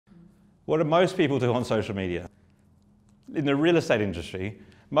What do most people do on social media? In the real estate industry,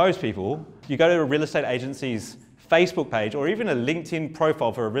 most people, you go to a real estate agency's Facebook page or even a LinkedIn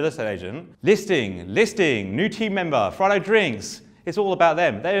profile for a real estate agent, listing, new team member, Friday drinks. It's all about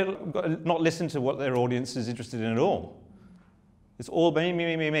them. They're not listening to what their audience is interested in at all. It's all me, me,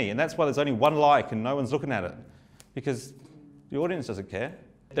 me, me, me. And that's why there's only one like and no one's looking at it, because the audience doesn't care.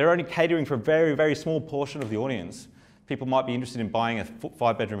 They're only catering for a very, very small portion of the audience. People might be interested in buying a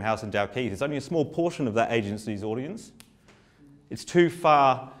 5-bedroom house in Dalkeith. It's only a small portion of that agency's audience. It's too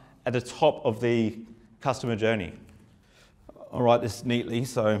far at the top of the customer journey. I'll write this neatly.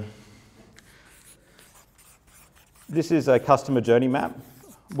 So this is a customer journey map.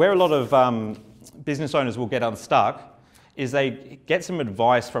 Where a lot of business owners will get unstuck is they get some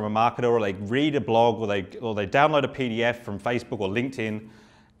advice from a marketer, or they read a blog, or they download a PDF from Facebook or LinkedIn,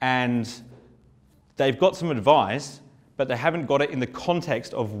 and they've got some advice, but they haven't got it in the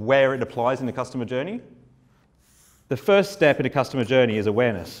context of where it applies in the customer journey. The first step in a customer journey is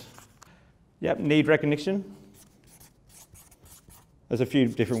awareness. Yep, need recognition. There's a few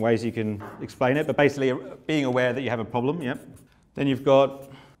different ways you can explain it, but basically being aware that you have a problem, yep. Then you've got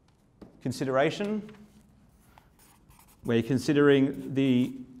consideration, where you're considering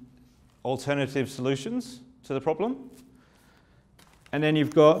the alternative solutions to the problem. And then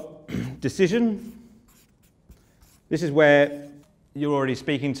you've got decision. This is where you're already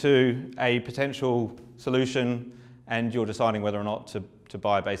speaking to a potential solution and you're deciding whether or not to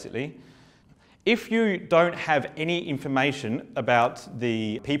buy, basically. If you don't have any information about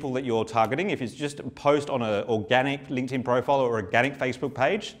the people that you're targeting, if it's just a post on an organic LinkedIn profile or organic Facebook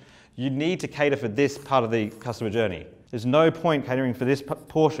page, you need to cater for this part of the customer journey. There's no point catering for this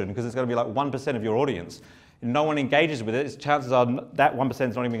portion because it's going to be like 1% of your audience. If no one engages with it, chances are that 1%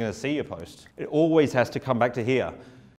 is not even going to see your post. It always has to come back to here.